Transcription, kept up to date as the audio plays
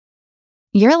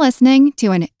You're listening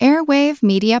to an Airwave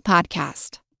Media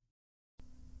Podcast.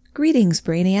 Greetings,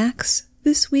 Brainiacs.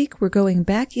 This week we're going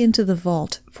back into the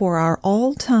vault for our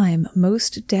all-time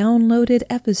most downloaded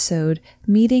episode,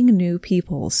 Meeting New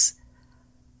Peoples.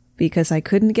 Because I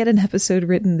couldn't get an episode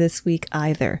written this week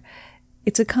either.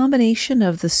 It's a combination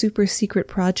of the super secret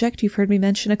project you've heard me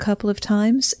mention a couple of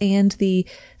times and the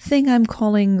thing I'm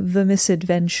calling the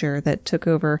misadventure that took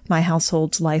over my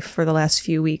household's life for the last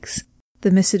few weeks. The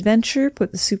misadventure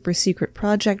put the super secret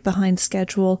project behind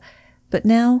schedule, but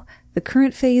now the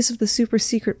current phase of the super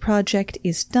secret project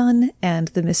is done and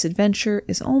the misadventure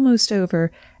is almost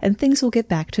over and things will get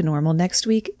back to normal next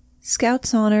week.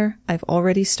 Scout's honor, I've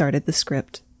already started the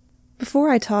script. Before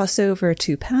I toss over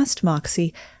to past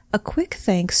Moxie, a quick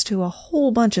thanks to a whole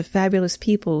bunch of fabulous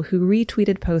people who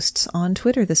retweeted posts on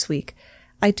Twitter this week.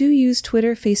 I do use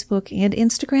Twitter, Facebook, and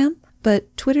Instagram,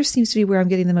 but Twitter seems to be where I'm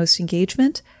getting the most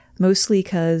engagement. Mostly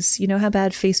because you know how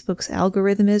bad Facebook's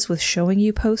algorithm is with showing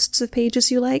you posts of pages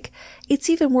you like? It's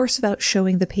even worse about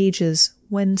showing the pages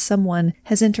when someone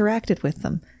has interacted with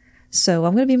them. So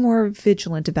I'm going to be more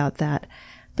vigilant about that.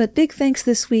 But big thanks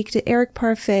this week to Eric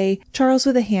Parfait, Charles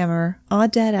with a Hammer,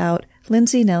 Odd Dad Out,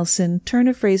 Lindsay Nelson, Turn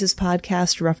of Phrases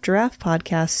Podcast, Rough Giraffe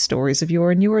Podcast, Stories of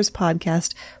Your and Yours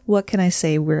Podcast. What can I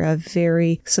say? We're a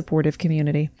very supportive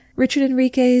community. Richard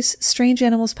Enriquez, Strange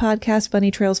Animals Podcast, Bunny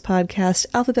Trails Podcast,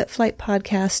 Alphabet Flight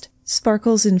Podcast,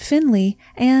 Sparkles in Finley,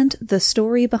 and The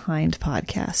Story Behind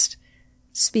Podcast.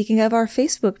 Speaking of our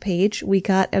Facebook page, we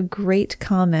got a great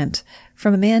comment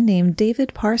from a man named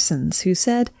David Parsons who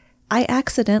said, I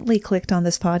accidentally clicked on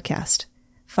this podcast.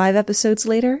 5 episodes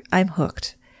later, I'm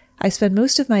hooked. I spend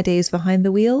most of my days behind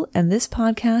the wheel, and this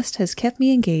podcast has kept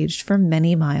me engaged for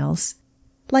many miles.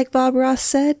 Like Bob Ross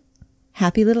said,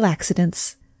 happy little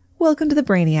accidents. Welcome to the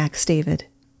Brainiacs, David.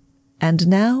 And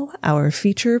now, our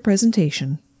feature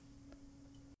presentation.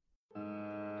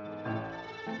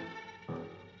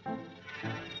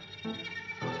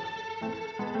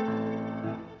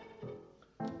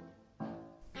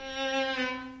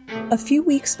 A few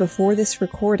weeks before this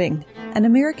recording, an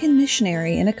American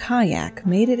missionary in a kayak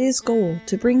made it his goal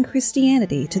to bring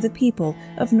Christianity to the people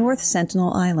of North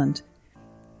Sentinel Island.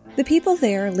 The people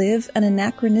there live an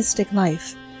anachronistic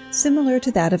life, similar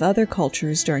to that of other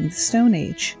cultures during the Stone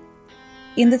Age.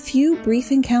 In the few brief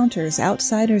encounters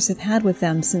outsiders have had with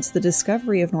them since the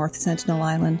discovery of North Sentinel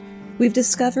Island, we've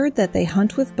discovered that they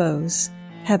hunt with bows,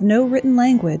 have no written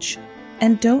language,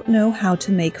 and don't know how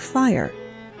to make fire.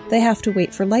 They have to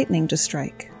wait for lightning to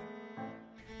strike.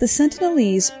 The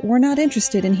Sentinelese were not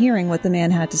interested in hearing what the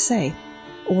man had to say,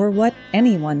 or what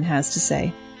anyone has to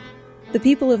say. The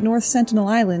people of North Sentinel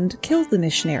Island killed the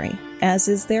missionary, as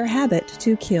is their habit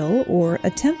to kill or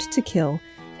attempt to kill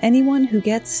anyone who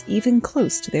gets even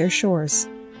close to their shores.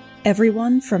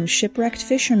 Everyone from shipwrecked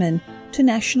fishermen to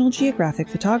National Geographic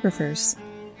photographers.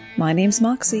 My name's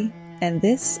Moxie, and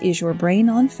this is your Brain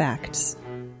on Facts.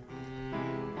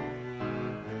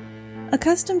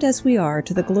 Accustomed as we are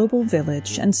to the global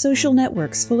village and social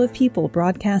networks full of people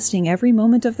broadcasting every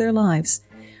moment of their lives,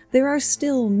 there are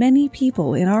still many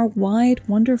people in our wide,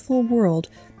 wonderful world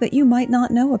that you might not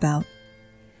know about.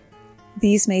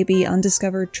 These may be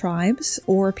undiscovered tribes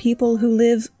or people who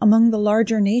live among the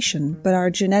larger nation but are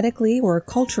genetically or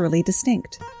culturally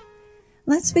distinct.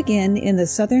 Let's begin in the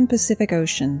southern Pacific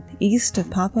Ocean, east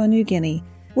of Papua New Guinea,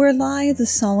 where lie the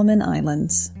Solomon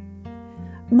Islands.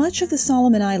 Much of the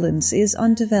Solomon Islands is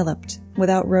undeveloped,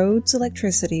 without roads,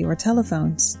 electricity, or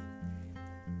telephones.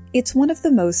 It's one of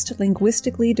the most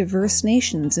linguistically diverse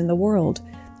nations in the world,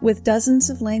 with dozens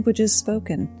of languages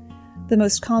spoken, the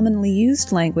most commonly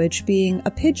used language being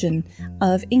a pidgin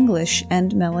of English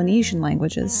and Melanesian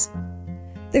languages.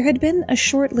 There had been a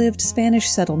short-lived Spanish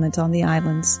settlement on the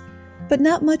islands, but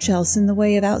not much else in the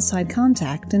way of outside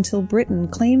contact until Britain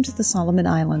claimed the Solomon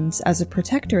Islands as a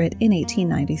protectorate in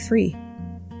 1893.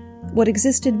 What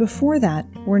existed before that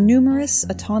were numerous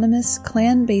autonomous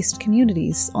clan-based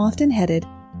communities, often headed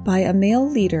by a male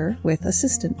leader with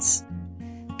assistants.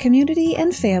 Community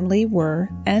and family were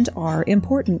and are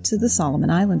important to the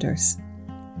Solomon Islanders.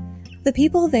 The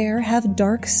people there have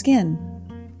dark skin,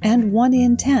 and 1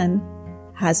 in 10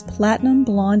 has platinum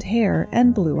blonde hair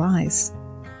and blue eyes.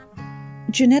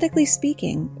 Genetically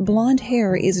speaking, blonde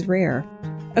hair is rare,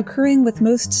 occurring with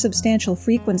most substantial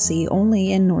frequency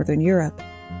only in Northern Europe.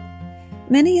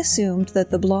 Many assumed that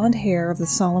the blonde hair of the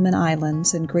Solomon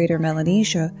Islands and Greater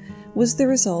Melanesia was the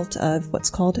result of what's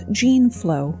called gene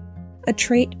flow, a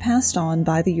trait passed on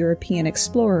by the European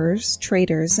explorers,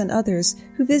 traders, and others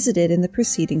who visited in the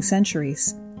preceding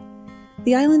centuries.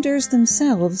 The islanders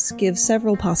themselves give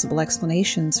several possible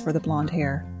explanations for the blonde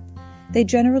hair. They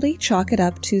generally chalk it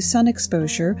up to sun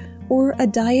exposure or a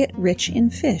diet rich in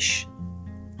fish.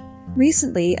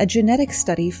 Recently, a genetic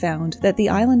study found that the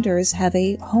islanders have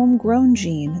a homegrown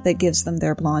gene that gives them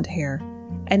their blonde hair,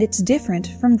 and it's different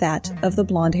from that of the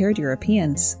blonde-haired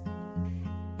Europeans.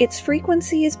 Its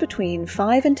frequency is between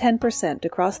 5 and 10%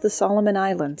 across the Solomon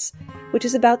Islands, which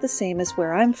is about the same as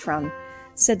where I'm from,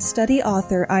 said study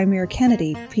author Eimir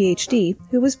Kennedy, PhD,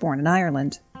 who was born in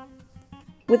Ireland.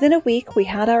 Within a week, we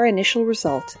had our initial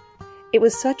result. It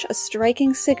was such a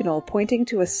striking signal pointing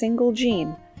to a single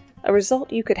gene, a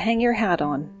result you could hang your hat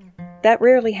on. That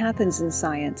rarely happens in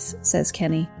science, says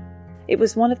Kenny. It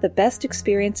was one of the best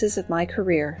experiences of my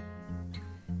career.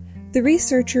 The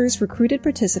researchers recruited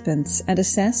participants and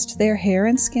assessed their hair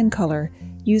and skin color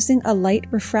using a light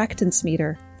refractance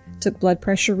meter, took blood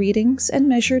pressure readings, and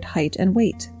measured height and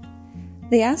weight.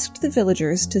 They asked the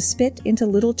villagers to spit into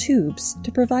little tubes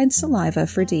to provide saliva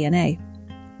for DNA.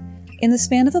 In the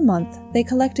span of a month, they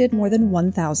collected more than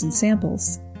 1,000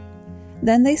 samples.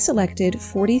 Then they selected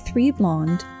 43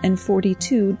 blonde and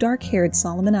 42 dark-haired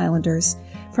Solomon Islanders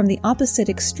from the opposite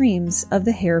extremes of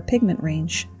the hair pigment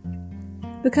range.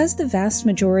 Because the vast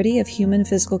majority of human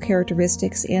physical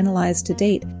characteristics analyzed to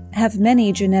date have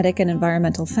many genetic and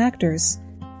environmental factors,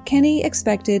 Kenny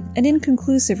expected an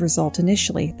inconclusive result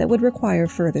initially that would require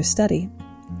further study.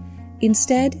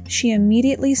 Instead, she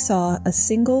immediately saw a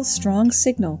single strong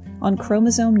signal on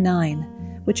chromosome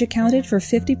 9, which accounted for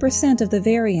 50% of the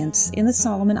variance in the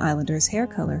Solomon Islanders' hair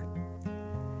color.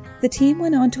 The team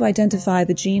went on to identify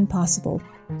the gene possible,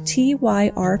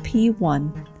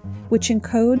 TYRP1, which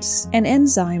encodes an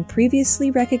enzyme previously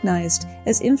recognized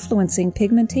as influencing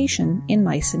pigmentation in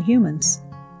mice and humans.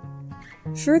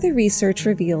 Further research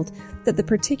revealed that the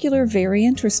particular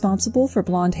variant responsible for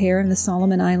blonde hair in the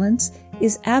Solomon Islands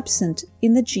is absent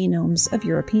in the genomes of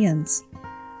Europeans.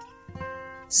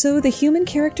 So the human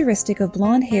characteristic of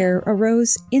blonde hair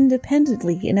arose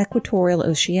independently in equatorial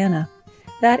Oceania.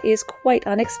 That is quite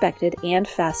unexpected and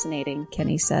fascinating,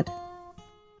 Kenny said.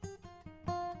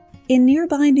 In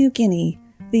nearby New Guinea,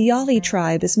 the Yali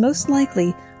tribe is most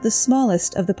likely the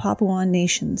smallest of the Papuan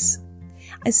nations.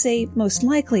 I say most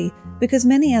likely because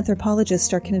many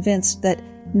anthropologists are convinced that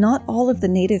not all of the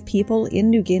native people in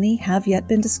New Guinea have yet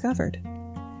been discovered.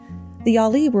 The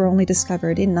Yali were only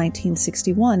discovered in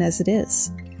 1961 as it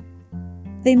is.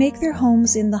 They make their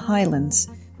homes in the highlands,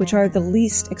 which are the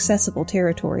least accessible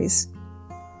territories.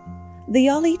 The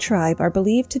Yali tribe are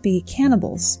believed to be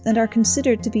cannibals and are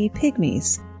considered to be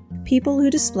pygmies, people who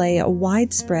display a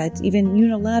widespread, even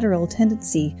unilateral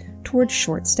tendency towards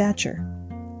short stature.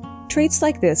 Traits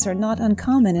like this are not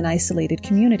uncommon in isolated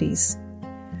communities.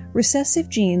 Recessive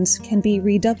genes can be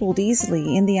redoubled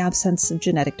easily in the absence of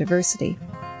genetic diversity.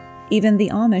 Even the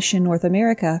Amish in North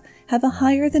America have a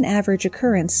higher than average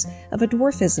occurrence of a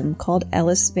dwarfism called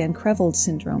Ellis-Van Creveld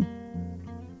syndrome.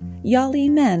 Yali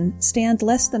men stand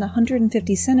less than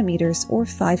 150 centimeters or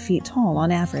 5 feet tall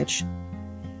on average.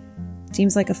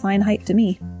 Seems like a fine height to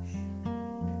me.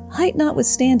 Height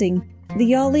notwithstanding,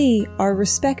 the Yali are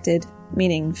respected,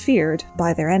 meaning feared,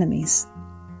 by their enemies.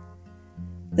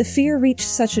 The fear reached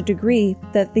such a degree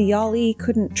that the Yali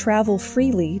couldn't travel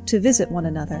freely to visit one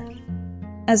another.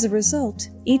 As a result,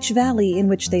 each valley in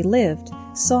which they lived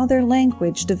saw their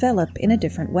language develop in a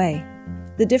different way.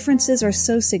 The differences are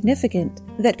so significant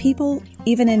that people,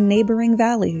 even in neighboring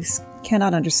valleys,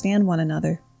 cannot understand one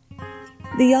another.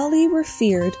 The Yali were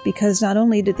feared because not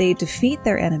only did they defeat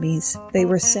their enemies, they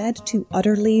were said to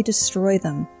utterly destroy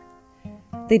them.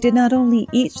 They did not only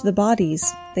eat the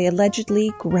bodies, they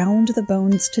allegedly ground the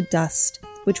bones to dust,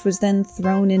 which was then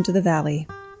thrown into the valley.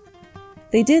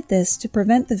 They did this to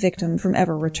prevent the victim from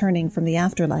ever returning from the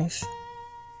afterlife.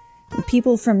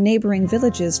 People from neighboring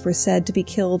villages were said to be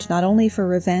killed not only for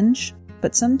revenge,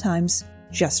 but sometimes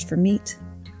just for meat.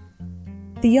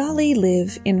 The Yali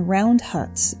live in round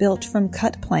huts built from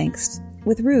cut planks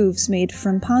with roofs made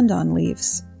from pandan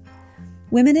leaves.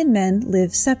 Women and men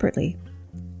live separately.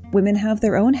 Women have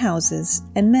their own houses,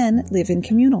 and men live in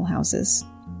communal houses.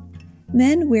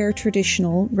 Men wear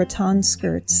traditional rattan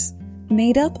skirts,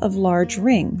 made up of large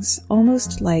rings,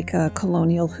 almost like a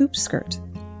colonial hoop skirt.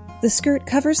 The skirt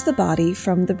covers the body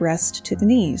from the breast to the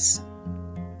knees.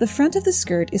 The front of the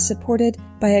skirt is supported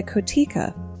by a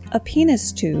kotika, a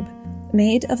penis tube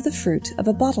made of the fruit of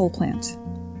a bottle plant.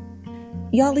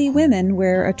 Yali women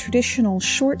wear a traditional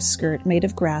short skirt made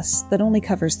of grass that only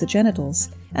covers the genitals,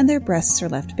 and their breasts are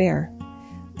left bare.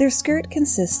 Their skirt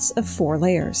consists of 4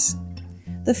 layers.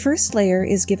 The first layer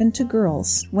is given to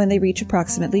girls when they reach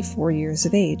approximately 4 years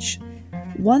of age.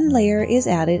 1 layer is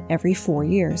added every 4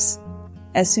 years.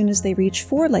 As soon as they reach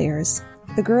 4 layers,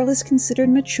 The girl is considered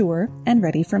mature and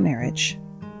ready for marriage.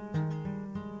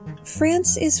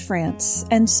 France is France,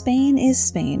 and Spain is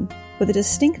Spain, with a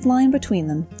distinct line between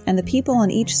them, and the people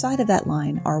on each side of that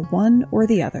line are one or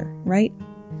the other, right?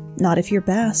 Not if you're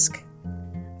Basque.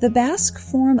 The Basque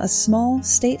form a small,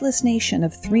 stateless nation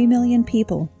of 3 million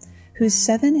people, whose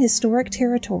 7 historic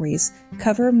territories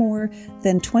cover more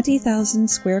than 20,000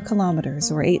 square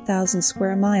kilometers or 8,000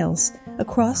 square miles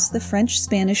across the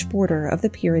French-Spanish border of the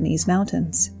Pyrenees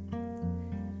Mountains.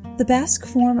 The Basque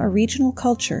form a regional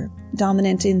culture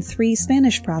dominant in 3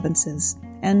 Spanish provinces,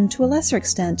 and to a lesser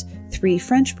extent 3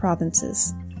 French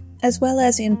provinces, as well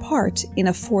as in part in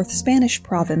a 4th Spanish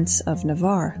province of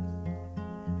Navarre.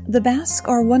 The Basque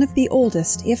are one of the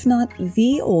oldest, if not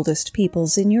the oldest,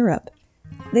 peoples in Europe.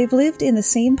 They've lived in the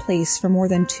same place for more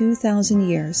than 2,000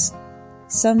 years.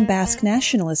 Some Basque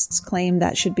nationalists claim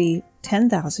that should be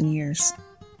 10,000 years.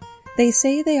 They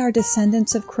say they are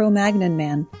descendants of Cro-Magnon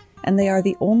man, and they are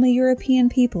the only European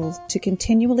people to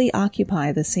continually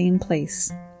occupy the same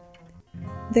place.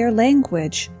 Their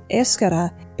language,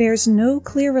 Euskara, bears no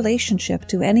clear relationship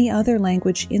to any other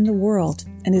language in the world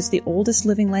and is the oldest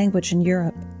living language in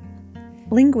Europe.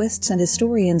 Linguists and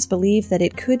historians believe that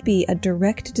it could be a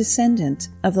direct descendant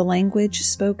of the language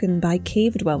spoken by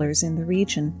cave dwellers in the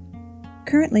region.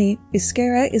 Currently,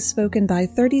 Euskara is spoken by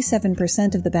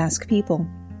 37% of the Basque people,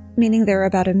 meaning there are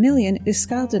about 1 million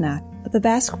Euskaldunak, the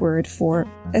Basque word for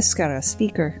Euskara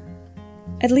speaker.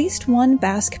 At least one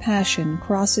Basque passion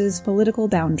crosses political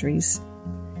boundaries: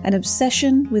 an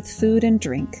obsession with food and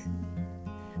drink.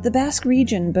 The Basque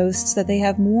region boasts that they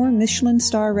have more Michelin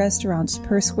star restaurants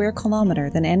per square kilometer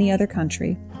than any other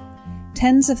country.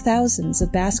 Tens of thousands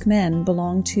of Basque men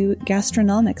belong to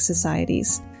gastronomic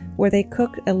societies, where they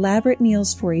cook elaborate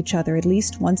meals for each other at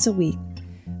least once a week.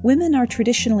 Women are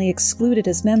traditionally excluded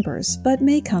as members, but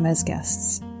may come as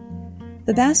guests.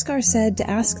 The Basque are said to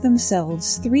ask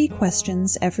themselves 3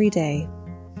 questions every day.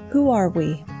 Who are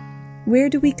we? Where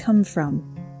do we come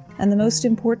from? And the most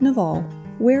important of all,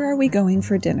 where are we going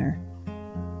for dinner?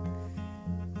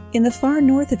 In the far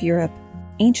north of Europe,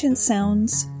 ancient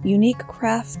sounds, unique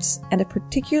crafts, and a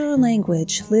particular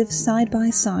language live side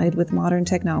by side with modern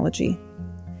technology.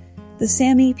 The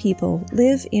Sami people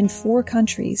live in 4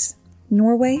 countries: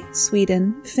 Norway,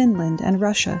 Sweden, Finland, and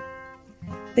Russia.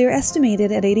 They are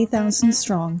estimated at 80,000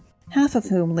 strong, half of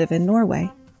whom live in Norway.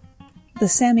 The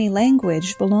Sami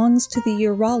language belongs to the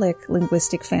Uralic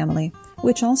linguistic family,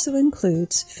 which also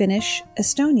includes Finnish,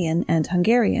 Estonian, and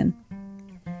Hungarian.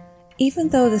 Even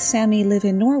though the Sami live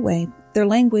in Norway, their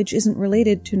language isn't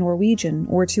related to Norwegian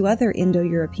or to other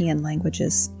Indo-European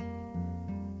languages.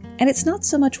 And it's not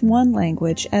so much one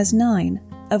language as 9,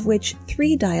 of which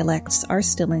 3 dialects are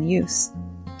still in use.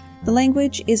 The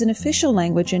language is an official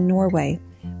language in Norway,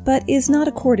 but is not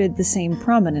accorded the same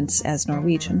prominence as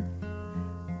Norwegian.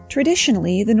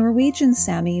 Traditionally, the Norwegian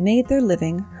Sami made their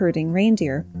living herding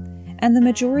reindeer, and the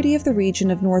majority of the region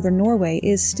of northern Norway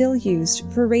is still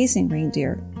used for raising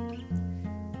reindeer.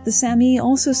 The Sami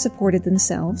also supported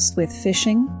themselves with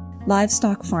fishing,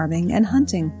 livestock farming, and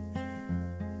hunting.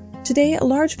 Today, a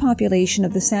large population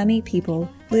of the Sami people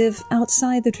live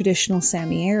outside the traditional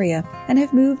Sami area and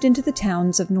have moved into the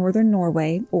towns of northern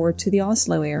Norway or to the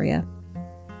Oslo area.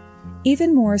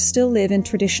 Even more still live in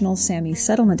traditional Sami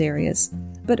settlement areas,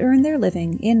 but earn their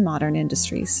living in modern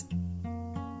industries.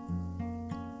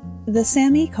 The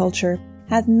Sami culture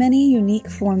have many unique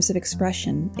forms of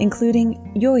expression, including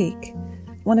joik,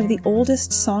 one of the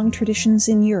oldest song traditions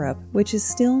in Europe, which is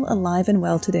still alive and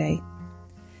well today.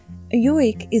 A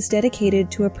joik is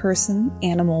dedicated to a person,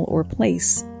 animal, or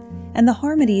place, and the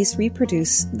harmonies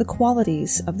reproduce the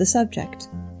qualities of the subject.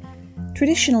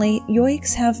 Traditionally,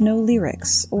 joiks have no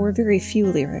lyrics, or very few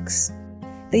lyrics.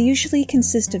 They usually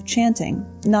consist of chanting,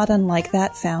 not unlike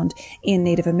that found in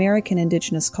Native American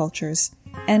indigenous cultures,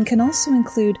 and can also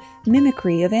include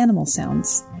mimicry of animal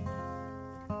sounds.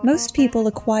 Most people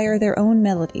acquire their own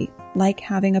melody, like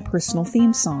having a personal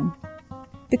theme song.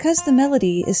 Because the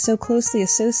melody is so closely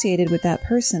associated with that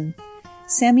person,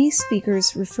 Sami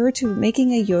speakers refer to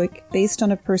making a joik based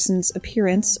on a person's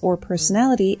appearance or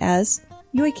personality as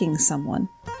joiking someone.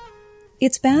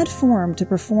 It's bad form to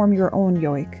perform your own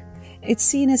joik. It's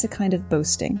seen as a kind of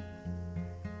boasting.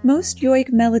 Most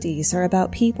joik melodies are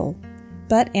about people,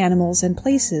 but animals and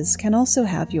places can also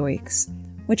have joiks,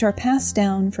 which are passed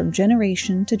down from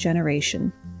generation to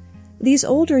generation. These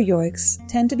older joiks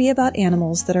tend to be about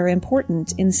animals that are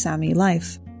important in Sami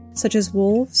life, such as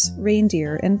wolves,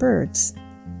 reindeer, and birds.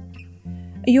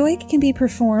 A joik can be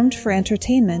performed for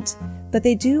entertainment, but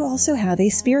they do also have a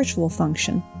spiritual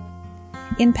function.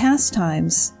 In past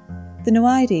times, the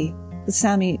Noaidi, the the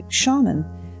Sami shaman,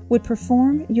 would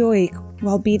perform yoik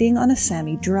while beating on a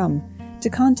Sami drum to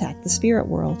contact the spirit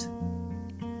world.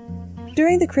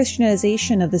 During the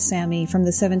Christianization of the Sami from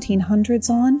the 1700s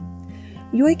on,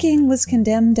 yoiking was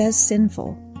condemned as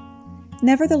sinful.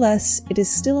 Nevertheless, it is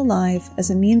still alive as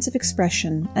a means of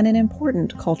expression and an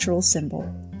important cultural symbol.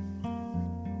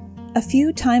 A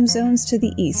few time zones to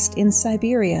the east, in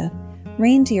Siberia,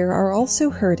 reindeer are also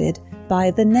herded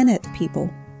by the Nenets people.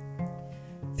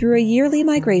 Through a yearly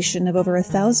migration of over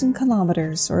 1,000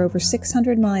 kilometers, or over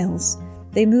 600 miles,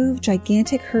 they move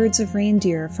gigantic herds of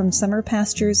reindeer from summer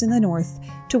pastures in the north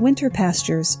to winter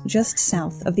pastures just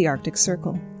south of the Arctic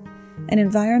Circle, an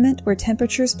environment where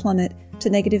temperatures plummet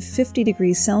to negative 50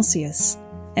 degrees Celsius,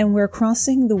 and where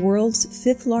crossing the world's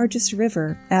 5th largest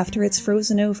river after it's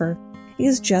frozen over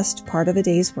is just part of a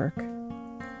day's work.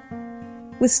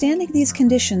 Withstanding these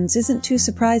conditions isn't too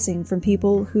surprising from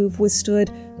people who've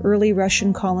withstood early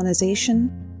Russian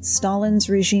colonization, Stalin's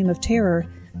regime of terror,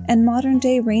 and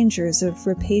modern-day rangers of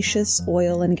rapacious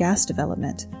oil and gas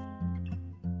development.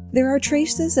 There are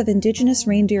traces of indigenous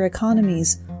reindeer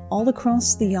economies all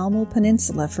across the Yamal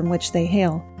Peninsula from which they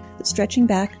hail, stretching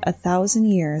back 1,000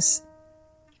 years.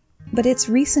 But it's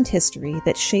recent history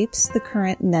that shapes the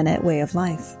current Nenet way of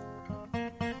life.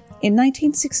 In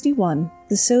 1961,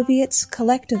 the Soviets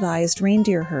collectivized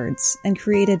reindeer herds and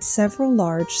created several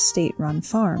large state-run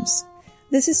farms.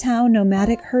 This is how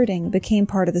nomadic herding became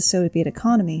part of the Soviet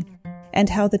economy, and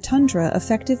how the tundra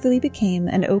effectively became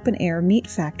an open-air meat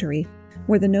factory,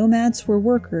 where the nomads were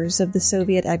workers of the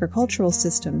Soviet agricultural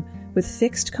system with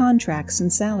fixed contracts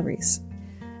and salaries.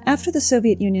 After the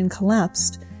Soviet Union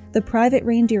collapsed, the private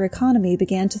reindeer economy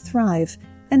began to thrive,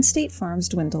 and state farms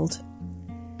dwindled.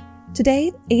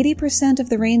 Today, 80% of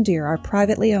the reindeer are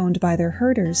privately owned by their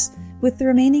herders, with the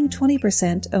remaining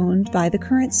 20% owned by the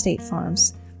current state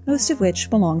farms, most of which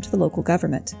belong to the local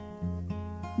government.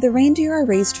 The reindeer are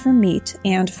raised for meat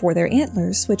and for their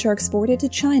antlers, which are exported to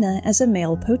China as a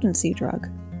male potency drug.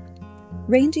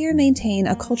 Reindeer maintain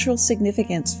a cultural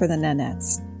significance for the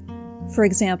Nenets. For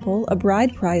example, a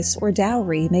bride price or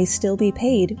dowry may still be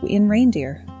paid in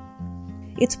reindeer.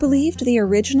 It's believed the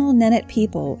original Nenet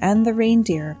people and the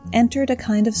reindeer entered a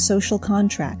kind of social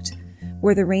contract,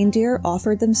 where the reindeer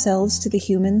offered themselves to the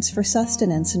humans for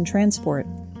sustenance and transport,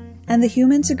 and the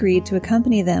humans agreed to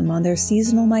accompany them on their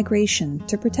seasonal migration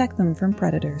to protect them from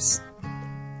predators.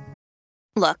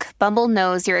 Look, Bumble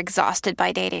knows you're exhausted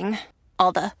by dating.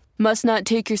 All the, must not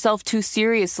take yourself too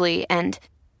seriously, and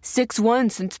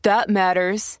 6'1" since that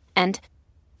matters, and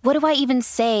what do I even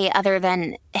say other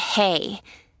than, hey?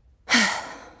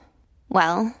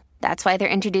 Well, that's why they're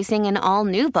introducing an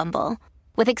all-new Bumble,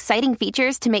 with exciting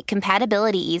features to make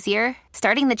compatibility easier,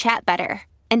 starting the chat better,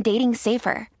 and dating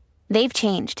safer. They've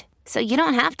changed, so you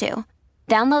don't have to.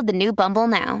 Download the new Bumble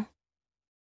now.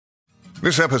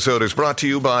 This episode is brought to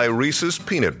you by Reese's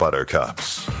Peanut Butter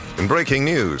Cups. In breaking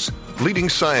news, leading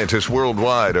scientists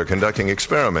worldwide are conducting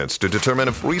experiments to determine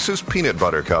if Reese's Peanut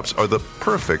Butter Cups are the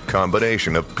perfect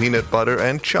combination of peanut butter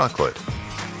and chocolate.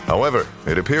 However,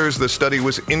 it appears the study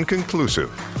was inconclusive,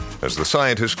 as the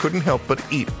scientists couldn't help but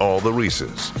eat all the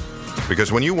Reese's.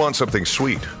 Because when you want something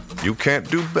sweet, you can't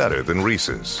do better than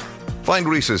Reese's. Find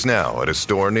Reese's now at a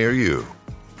store near you.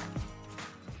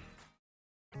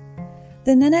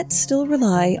 The Nenets still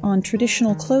rely on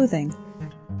traditional clothing.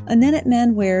 A Nenet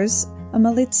man wears a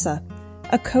malitsa,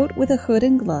 a coat with a hood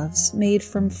and gloves made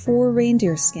from 4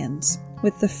 reindeer skins,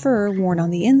 with the fur worn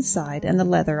on the inside and the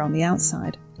leather on the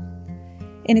outside.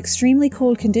 In extremely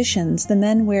cold conditions, the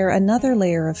men wear another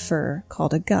layer of fur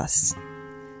called a gus.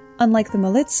 Unlike the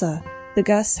malitsa, the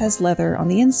gus has leather on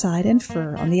the inside and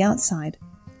fur on the outside.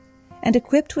 And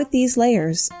equipped with these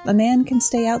layers, a man can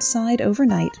stay outside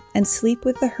overnight and sleep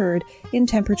with the herd in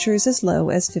temperatures as low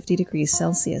as 50 degrees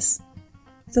Celsius.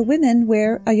 The women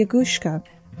wear a yagushka,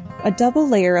 a double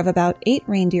layer of about 8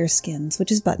 reindeer skins,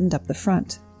 which is buttoned up the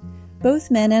front.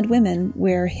 Both men and women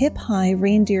wear hip-high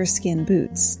reindeer skin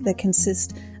boots that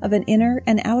consist of an inner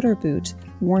and outer boot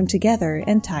worn together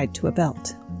and tied to a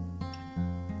belt.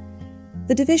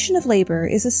 The division of labor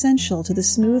is essential to the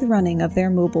smooth running of their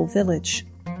mobile village.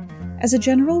 As a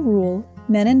general rule,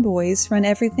 men and boys run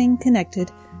everything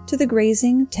connected to the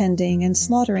grazing, tending, and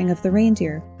slaughtering of the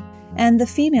reindeer, and the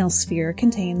female sphere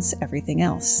contains everything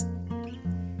else.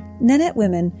 Nenet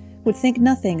women would think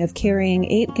nothing of carrying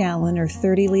 8-gallon or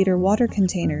 30-liter water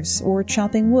containers or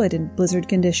chopping wood in blizzard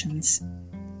conditions.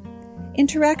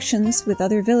 Interactions with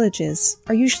other villages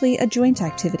are usually a joint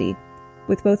activity,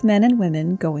 with both men and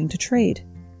women going to trade.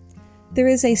 There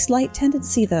is a slight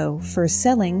tendency, though, for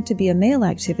selling to be a male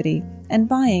activity and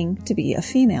buying to be a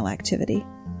female activity.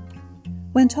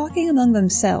 When talking among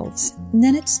themselves,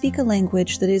 Nenets speak a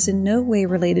language that is in no way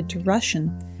related to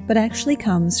Russian, but actually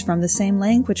comes from the same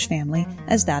language family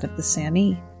as that of the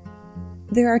Sami.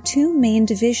 There are two main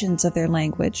divisions of their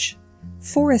language,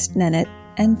 Forest Nenet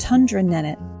and Tundra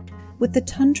Nenet, with the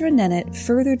Tundra Nenet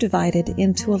further divided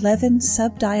into 11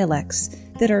 subdialects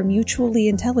that are mutually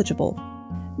intelligible,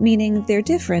 meaning they're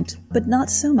different, but not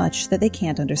so much that they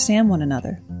can't understand one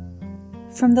another.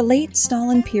 From the late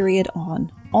Stalin period on,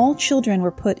 all children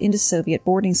were put into Soviet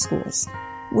boarding schools,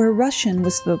 where Russian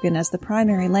was spoken as the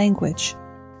primary language,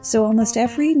 so almost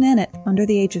every Nenet under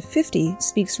the age of 50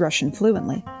 speaks Russian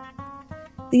fluently.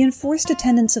 The enforced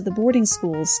attendance of the boarding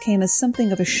schools came as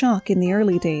something of a shock in the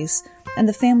early days, and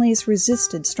the families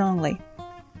resisted strongly.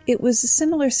 It was a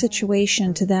similar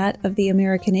situation to that of the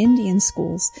American Indian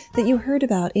schools that you heard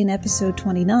about in episode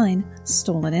 29,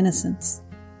 Stolen Innocence.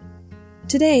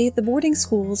 Today, the boarding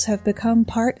schools have become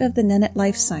part of the Nenet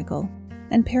life cycle,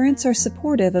 and parents are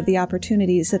supportive of the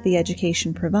opportunities that the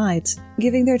education provides,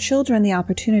 giving their children the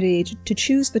opportunity to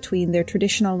choose between their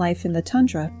traditional life in the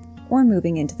tundra or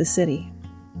moving into the city.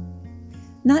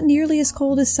 Not nearly as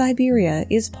cold as Siberia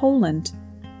is Poland,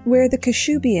 where the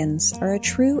Kashubians are a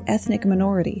true ethnic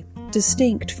minority,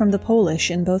 distinct from the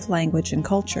Polish in both language and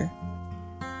culture.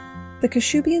 The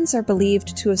Kashubians are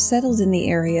believed to have settled in the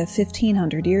area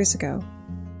 1,500 years ago.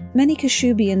 Many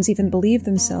Kashubians even believe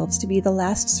themselves to be the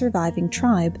last surviving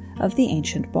tribe of the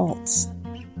ancient Balts.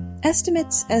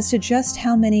 Estimates as to just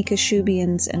how many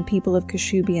Kashubians and people of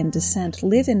Kashubian descent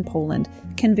live in Poland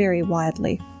can vary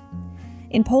widely.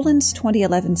 In Poland's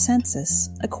 2011 census,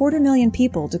 250,000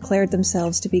 people declared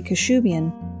themselves to be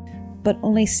Kashubian, but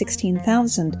only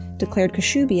 16,000 declared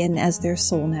Kashubian as their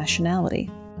sole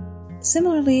nationality.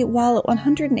 Similarly, while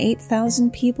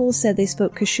 108,000 people said they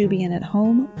spoke Kashubian at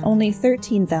home, only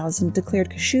 13,000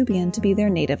 declared Kashubian to be their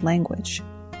native language.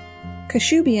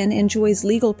 Kashubian enjoys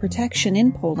legal protection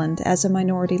in Poland as a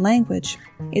minority language.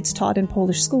 It's taught in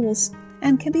Polish schools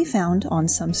and can be found on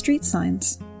some street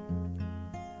signs.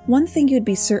 One thing you'd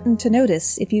be certain to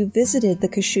notice if you visited the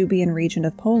Kashubian region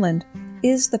of Poland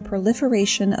is the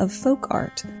proliferation of folk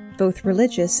art, both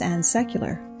religious and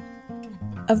secular.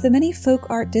 Of the many folk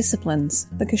art disciplines,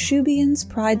 the Kashubians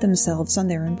pride themselves on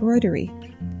their embroidery.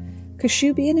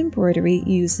 Kashubian embroidery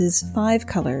uses 5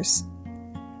 colors: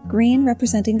 green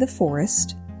representing the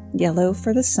forest, yellow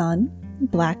for the sun,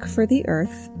 black for the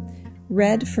earth,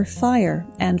 red for fire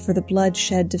and for the blood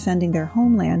shed defending their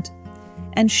homeland,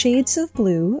 and shades of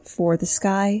blue for the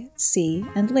sky, sea,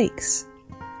 and lakes.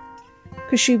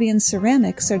 Kashubian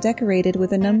ceramics are decorated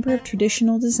with a number of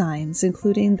traditional designs,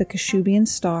 including the Kashubian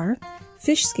star,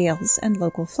 fish scales, and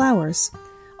local flowers,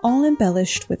 all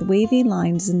embellished with wavy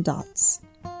lines and dots.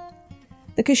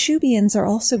 The Kashubians are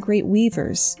also great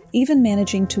weavers, even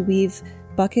managing to weave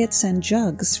buckets and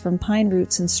jugs from pine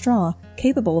roots and straw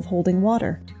capable of holding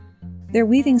water. Their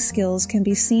weaving skills can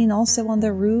be seen also on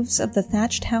the roofs of the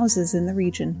thatched houses in the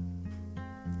region.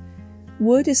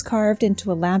 Wood is carved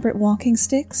into elaborate walking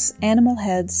sticks, animal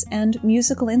heads, and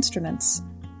musical instruments,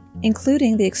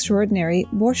 including the extraordinary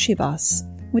borshchibas,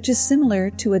 which is similar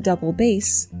to a double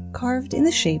bass carved in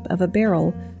the shape of a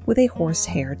barrel with a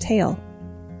horsehair tail.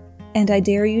 And I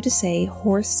dare you to say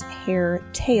horsehair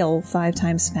tail 5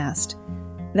 times fast.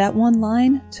 That one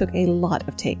line took a lot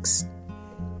of takes.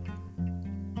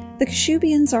 The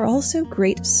Kashubians are also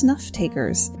great snuff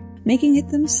takers, making it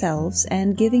themselves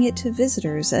and giving it to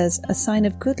visitors as a sign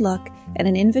of good luck and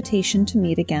an invitation to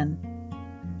meet again.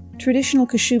 Traditional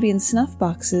Kashubian snuff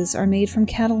boxes are made from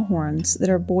cattle horns that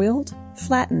are boiled,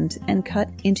 flattened, and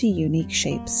cut into unique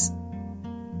shapes.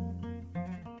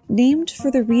 Named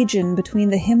for the region between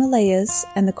the Himalayas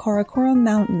and the Karakoram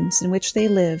Mountains in which they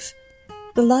live,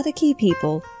 the Ladakhi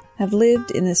people have lived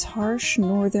in this harsh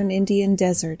northern Indian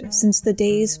desert since the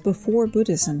days before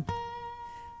Buddhism.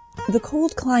 The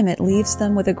cold climate leaves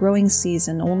them with a growing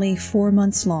season only 4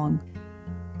 months long,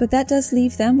 but that does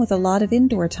leave them with a lot of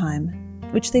indoor time,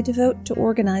 which they devote to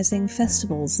organizing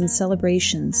festivals and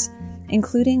celebrations,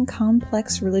 including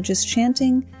complex religious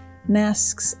chanting,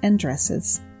 masks, and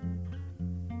dresses.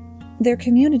 Their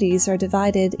communities are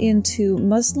divided into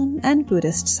Muslim and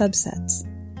Buddhist subsets.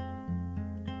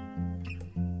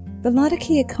 The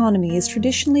Ladakhi economy is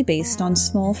traditionally based on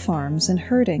small farms and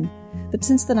herding, but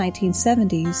since the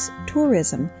 1970s,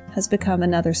 tourism has become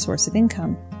another source of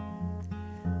income.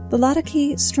 The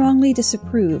Ladakhi strongly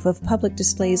disapprove of public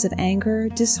displays of anger,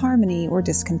 disharmony, or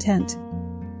discontent.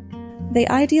 They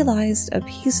idealized a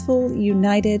peaceful,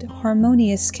 united,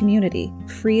 harmonious community,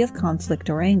 free of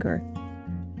conflict or anger.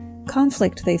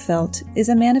 Conflict, they felt, is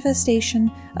a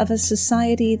manifestation of a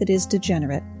society that is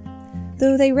degenerate.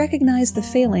 though they recognize the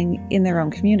failing in their own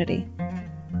community.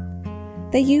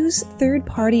 They use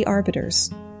third-party arbiters,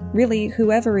 really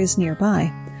whoever is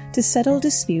nearby, to settle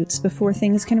disputes before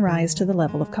things can rise to the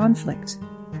level of conflict.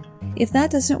 If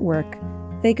that doesn't work,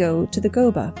 they go to the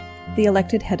Goba, the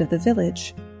elected head of the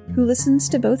village, who listens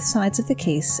to both sides of the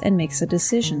case and makes a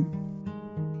decision.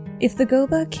 If the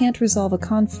Goba can't resolve a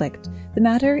conflict, the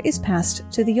matter is passed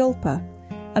to the Yolpa,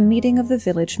 a meeting of the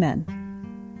village men.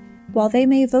 While they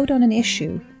may vote on an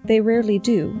issue, they rarely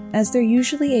do, as they're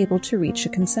usually able to reach a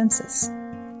consensus.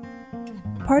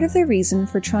 Part of the reason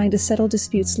for trying to settle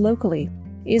disputes locally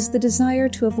is the desire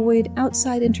to avoid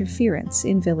outside interference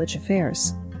in village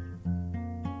affairs.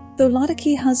 Though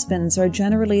Ladakhi husbands are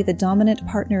generally the dominant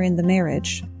partner in the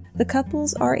marriage, the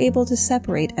couples are able to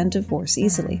separate and divorce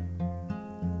easily.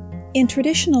 In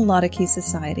traditional Ladakhi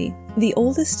society, the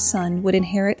oldest son would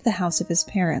inherit the house of his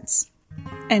parents,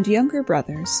 and younger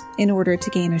brothers, in order to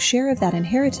gain a share of that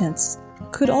inheritance,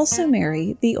 could also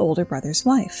marry the older brother's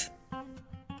wife.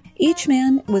 Each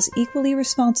man was equally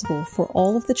responsible for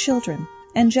all of the children,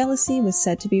 and jealousy was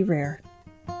said to be rare.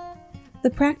 The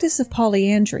practice of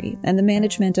polyandry and the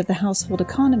management of the household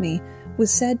economy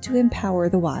was said to empower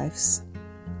the wives.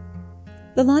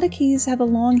 The Ladakhis have a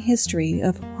long history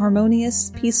of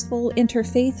harmonious, peaceful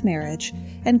interfaith marriage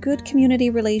and good community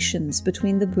relations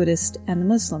between the Buddhist and the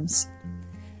Muslims.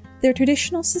 Their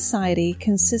traditional society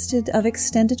consisted of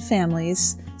extended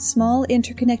families, small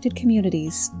interconnected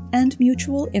communities, and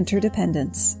mutual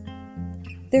interdependence.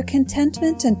 Their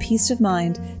contentment and peace of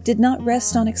mind did not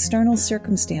rest on external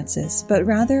circumstances, but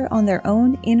rather on their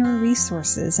own inner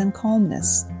resources and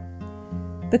calmness.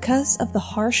 Because of the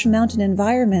harsh mountain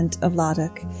environment of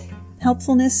Ladakh,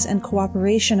 helpfulness and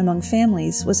cooperation among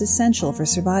families was essential for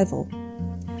survival.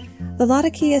 The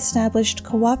Ladakhi established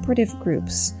cooperative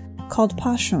groups, called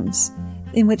pashrams,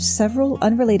 in which several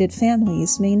unrelated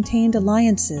families maintained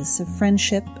alliances of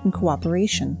friendship and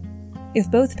cooperation. If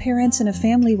both parents in a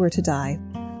family were to die,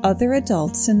 other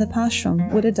adults in the pashram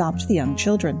would adopt the young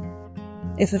children.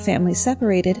 If a family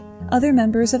separated, other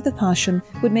members of the pashram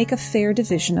would make a fair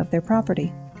division of their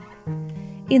property.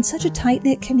 In such a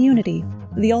tight-knit community,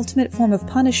 the ultimate form of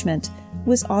punishment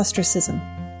was ostracism,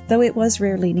 though it was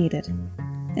rarely needed.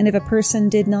 And if a person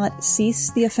did not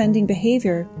cease the offending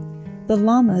behavior, the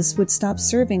lamas would stop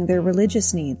serving their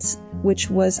religious needs, which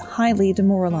was highly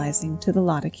demoralizing to the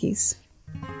Ladakhis.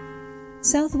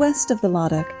 Southwest of the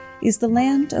Ladakh is the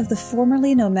land of the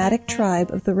formerly nomadic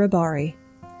tribe of the Rabari.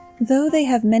 Though they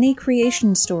have many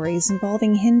creation stories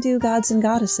involving Hindu gods and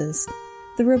goddesses,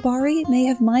 the Rabari may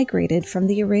have migrated from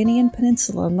the Iranian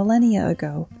peninsula millennia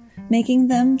ago, making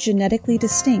them genetically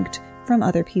distinct from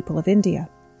other people of India.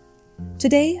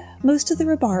 Today, most of the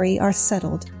Rabari are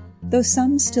settled, though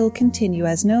some still continue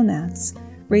as nomads,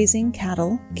 raising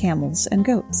cattle, camels, and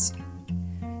goats.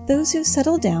 Those who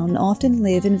settle down often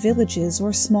live in villages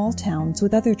or small towns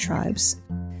with other tribes,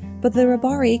 but the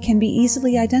Rabari can be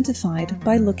easily identified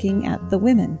by looking at the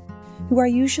women, who are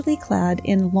usually clad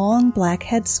in long black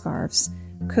headscarves,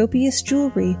 copious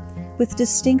jewelry with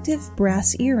distinctive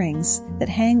brass earrings that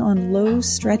hang on low,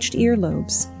 stretched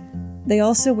earlobes. They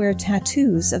also wear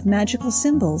tattoos of magical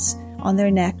symbols on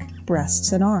their neck,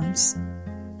 breasts, and arms.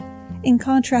 In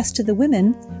contrast to the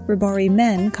women, Rabari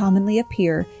men commonly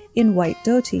appear in white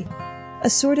dhoti, a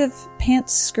sort of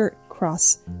pants skirt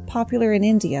cross popular in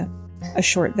India, a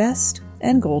short vest,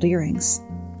 and gold earrings.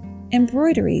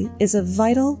 Embroidery is a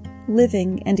vital,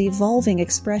 living, and evolving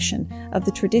expression of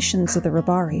the traditions of the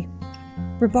Rabari.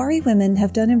 Rabari women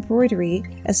have done embroidery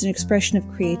as an expression of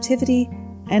creativity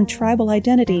and tribal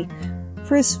identity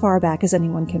for as far back as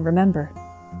anyone can remember.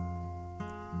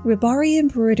 Rabari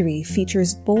embroidery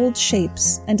features bold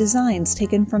shapes and designs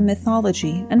taken from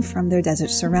mythology and from their desert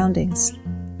surroundings.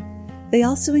 They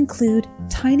also include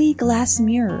tiny glass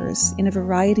mirrors in a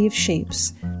variety of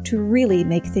shapes to really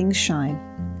make things shine.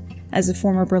 As a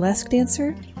former burlesque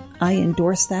dancer, I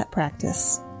endorse that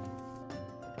practice.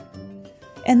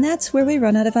 And that's where we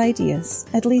run out of ideas,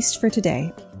 at least for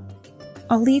today.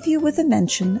 I'll leave you with a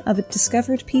mention of a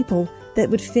discovered people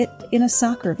that would fit in a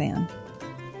soccer van.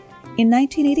 In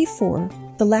 1984,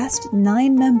 the last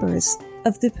 9 members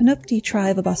of the Punupti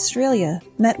tribe of Australia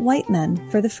met white men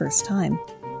for the first time.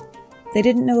 They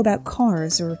didn't know about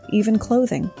cars or even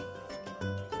clothing.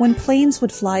 When planes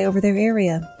would fly over their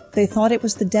area, they thought it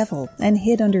was the devil and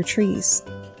hid under trees.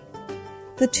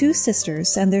 The 2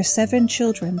 sisters and their 7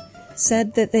 children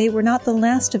said that they were not the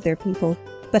last of their people,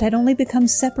 but had only become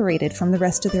separated from the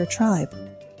rest of their tribe.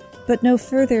 But no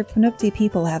further Punupti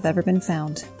people have ever been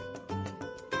found.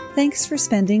 Thanks for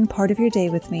spending part of your day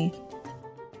with me.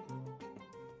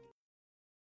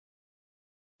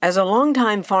 As a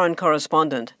longtime foreign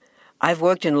correspondent, I've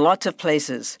worked in lots of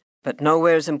places, but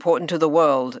nowhere as important to the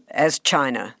world as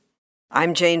China.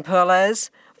 I'm Jane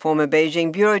Perlez, former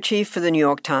Beijing bureau chief for the New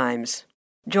York Times.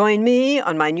 Join me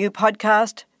on my new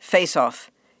podcast, Face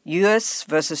Off, U.S.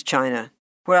 versus China,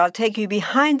 where I'll take you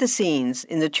behind the scenes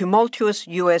in the tumultuous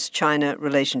U.S.-China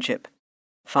relationship.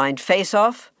 Find Face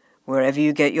Off wherever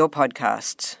you get your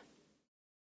podcasts.